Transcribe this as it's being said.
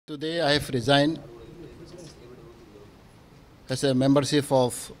Today I have resigned as a membership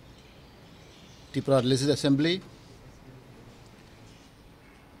of Tripura Legislative Assembly.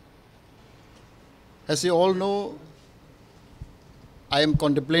 As you all know, I am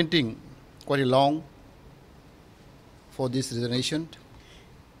contemplating quite long for this resignation.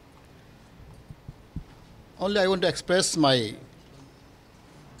 Only I want to express my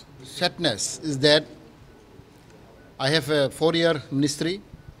sadness is that I have a 4-year ministry,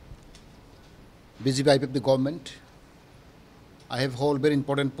 BJP IPFT government. I have hold very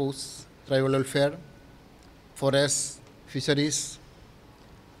important posts, tribal welfare, forest, fisheries.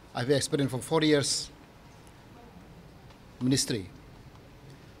 I have experience for 4 years ministry.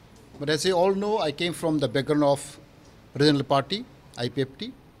 But as you all know, I came from the background of regional party,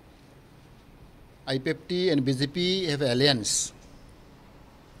 IPFT. IPFT and BJP have an alliance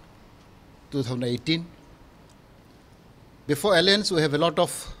 2018. Before alliance, we have a lot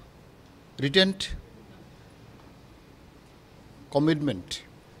of written commitment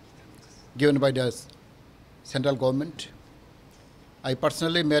given by the central government. I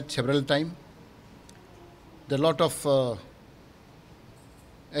personally met several times. A lot of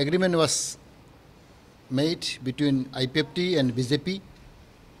agreement was made between IPFT and BJP.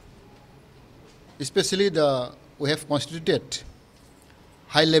 Especially we have constituted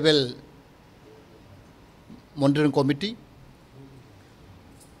high-level monitoring committee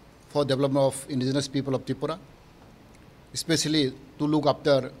for development of indigenous people of Tripura, especially to look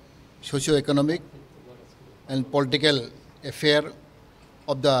after socio-economic and political affair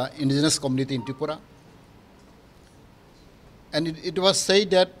of the indigenous community in Tripura. And it was said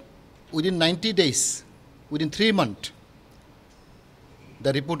that within 90 days, within 3 months,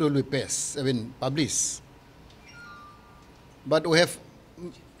 the report will be published. But we have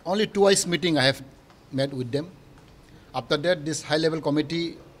only twice meeting I have met with them. After that, this high-level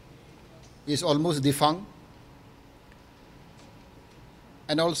committee is almost defunct.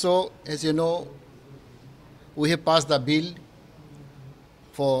 And also, as you know, we have passed the bill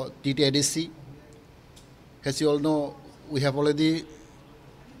for TTIDC. As you all know, we have already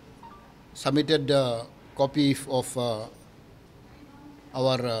submitted the copy of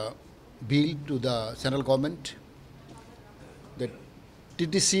our bill to the central government. The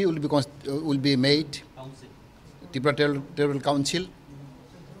TTC will be made, Tripura Territorial Council,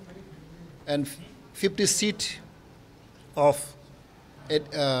 and 50 seats of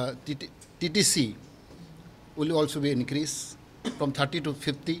TTC will also be increased from 30 to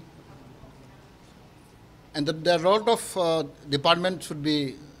 50. And there are a lot of departments should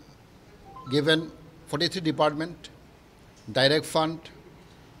be given, 43 department, direct fund.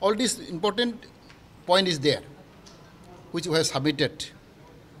 All this important point is there, which we have submitted.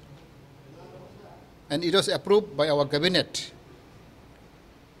 And it was approved by our cabinet.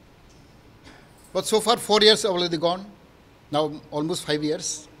 But so far 4 years have already gone, now almost 5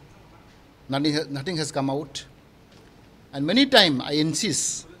 years. Nothing has come out. And many times I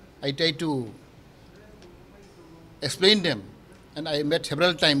insist, I try to explain them. And I met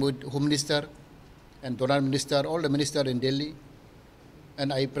several times with Home Minister and Donor Minister, all the ministers in Delhi.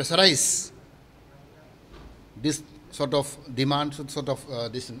 And I pressurize this sort of demand,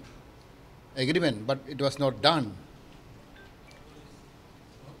 this agreement, but it was not done.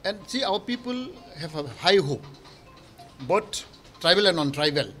 And see, our people have a high hope, both tribal and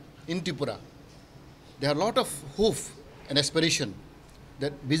non-tribal in Tripura. There are a lot of hope and aspiration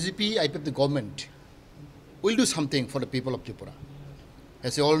that BJP, IPFT government will do something for the people of Tripura.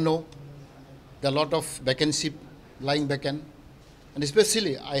 As you all know, there are a lot of vacancy lying vacant, and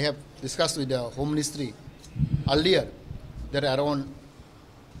especially I have discussed with the Home Ministry earlier, there are around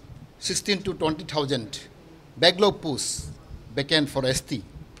 16 to 20,000 backlog posts vacant for ST.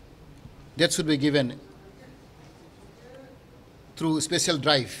 That should be given through special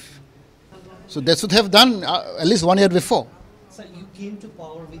drive. So they should have done at least 1 year before. Sir, you came to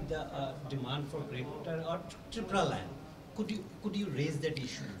power with the demand for greater or Tripura land. Could you raise that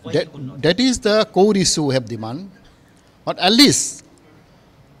issue? Why you could not? That is the core issue we have demand. But at least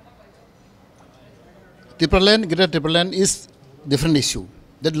Tripura land, greater Tripura land is different issue.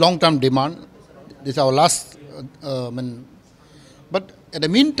 That long-term demand, this is our last. But at the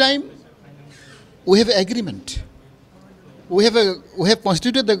meantime, we have an agreement. We have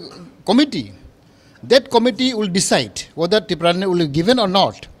constituted the committee. That committee will decide whether Tripura land will be given or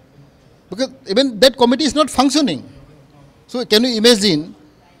not. Because even that committee is not functioning. So can you imagine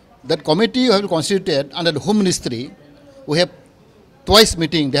that committee you have constituted under the Home Ministry? We have twice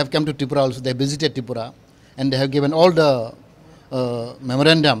meeting. They have come to Tripura also. They have visited Tripura, and they have given all the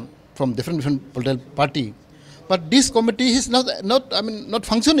memorandum from different political party. But this committee is not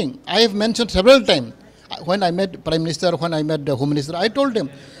functioning. I have mentioned several times. When I met Prime Minister, when I met the Home Minister, I told them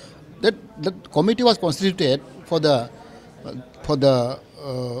that the committee was constituted for the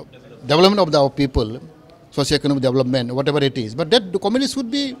development of our people, socio-economic development, whatever it is. But that the committee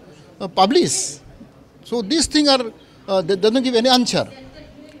should be published. So these things are, they doesn't give any answer.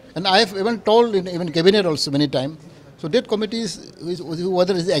 And I have even told in even cabinet also many times. So that committee is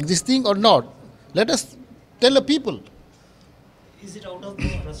whether it is existing or not. Let us tell the people. Is it out of the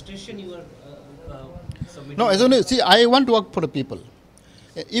frustration you are submitting? No, as only, see, I want to work for the people.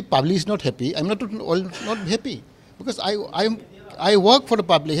 If public is not happy, I'm not happy, because I work for the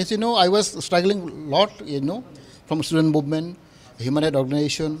public. As you know, I was struggling a lot, from student movement, human rights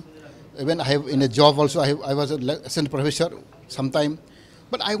organization. Even I have in a job also. I was a assistant professor sometime.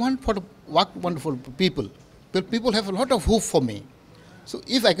 But I want for the work for people. People have a lot of hope for me. So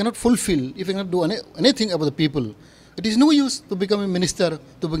if I cannot fulfill, if I cannot do anything about the people, it is no use to become a minister,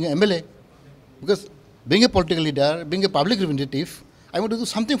 to become an MLA. Because being a political leader, being a public representative, I want to do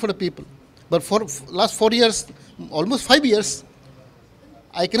something for the people. But for last 4 years, almost 5 years,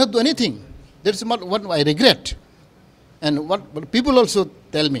 I cannot do anything. That's what I regret. And what people also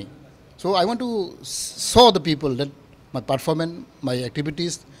tell me. So I want to show the people that my performance, my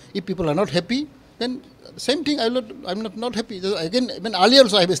activities, if people are not happy, then same thing, I'm not happy. Again, when earlier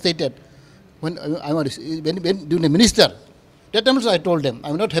also I have stated, when during a minister, that time also I told them,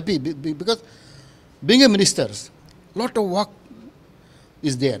 I'm not happy because being a minister, lot of work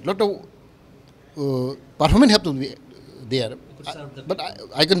is there, lot of performance have to be there. But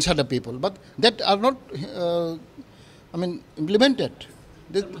I can serve the people, but that are not, implemented.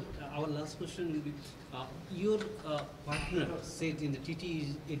 Our last question will be, your partner said in the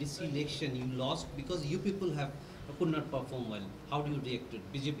TT-ADC election you lost because you people could not perform well. How do you react to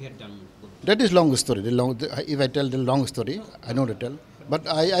it? BJP had done good. That is long story. If I tell the long story, I know to tell. But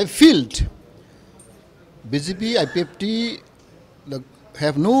I feel BJP, IPFT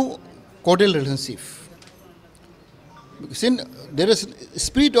have no cordial relationship. Since there is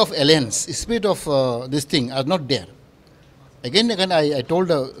spirit of alliance, spirit of this thing are not there. Again, I told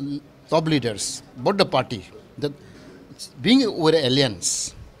the top leaders, both the party, that being over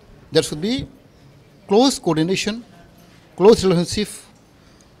alliance, there should be close coordination, close relationship,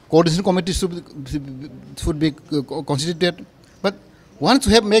 coordination committee should be constituted. But once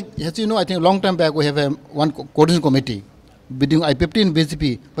we have as you know, I think a long time back we have one coordination committee between IPFT and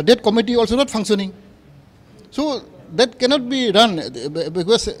BJP, but that committee also not functioning. So that cannot be run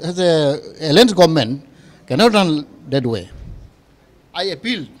because as a alliance government cannot run that way. I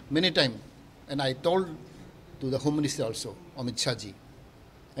appealed many times, and I told to the Home Minister also, Amit Shahji,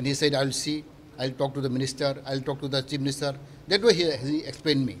 and he said, I'll see, I'll talk to the Minister, I'll talk to the Chief Minister. That way he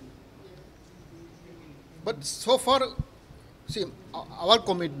explained me. But so far, see, our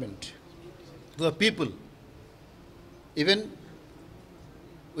commitment to the people, even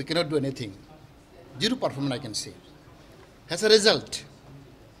we cannot do anything. Zero performance I can say. As a result,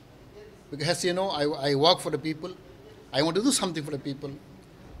 because you know, I work for the people, I want to do something for the people,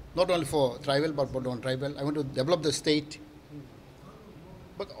 not only for tribal, but non-tribal. I want to develop the state.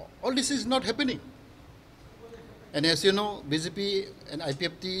 But all this is not happening. And as you know, BJP and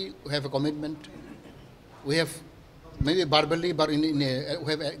IPFT have a commitment. We have maybe verbally, but we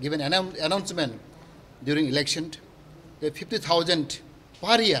have given an announcement during election that 50,000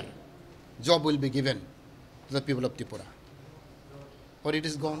 per year job will be given to the people of Tripura. Or it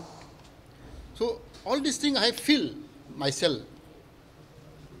is gone. So all these things I feel myself,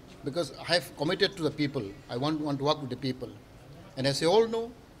 because I have committed to the people. I want to work with the people. And as you all know,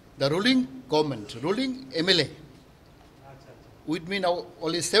 the ruling government, ruling MLA, with me now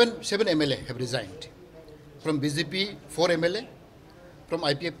only seven MLA have resigned. From BJP, 4 MLA, from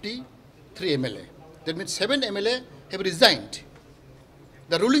IPFT, 3 MLA. That means 7 MLA have resigned.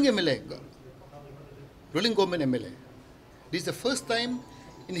 The ruling MLA, ruling government MLA. This is the first time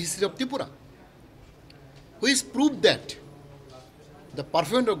in the history of Tripura, which proved that the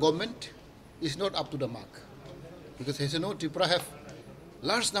performance of government is not up to the mark. Because as you know, Tripura have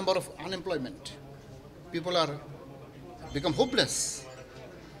large number of unemployment. People are become hopeless.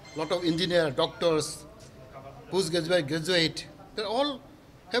 Lot of engineers, doctors, postgraduate, they all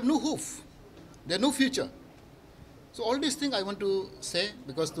have no hope. They have no future. So all these things I want to say,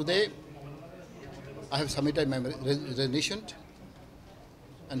 because today I have submitted my resignation,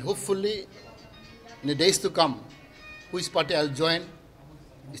 and hopefully in the days to come, which party I'll join,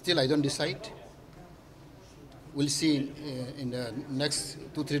 still I don't decide. We'll see in the next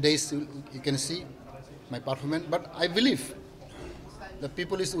 2-3 days, you can see my performance. But I believe the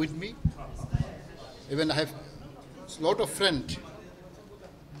people is with me. Even I have a lot of friends.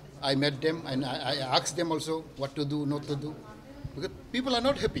 I met them and I asked them also what to do, not to do. Because people are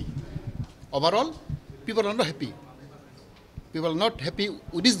not happy. Overall, people are not happy. People are not happy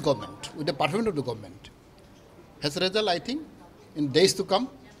with this government, with the performance of the government. As a result, I think in days to come,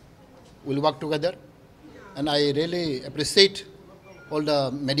 we'll work together. And I really appreciate all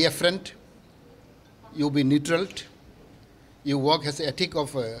the media friends. You be neutral. You work as the ethic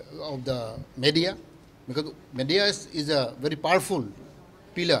of the media. Because media is a very powerful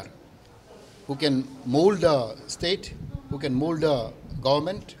pillar who can mold the state, who can mold the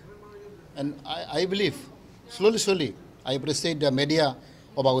government. And I believe, slowly, I appreciate the media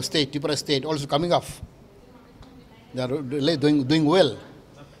of our state, Tripura state, also coming up. They are really doing well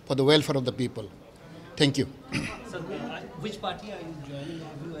for the welfare of the people. Thank you. Sir, which party are you joining?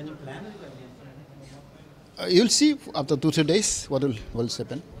 Have you any plan? You'll see after 2-3 days what will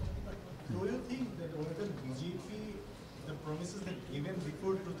happen. Do you think that whether BJP, the promises that given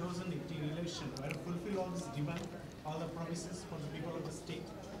before 2018 election, were fulfill all this demand, all the promises for the people of the state?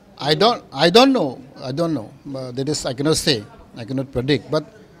 I don't know. That is, I cannot say. I cannot predict. But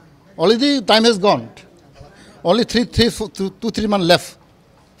already time has gone. Only 2-3 months left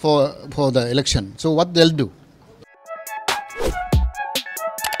for the election. So what they'll do?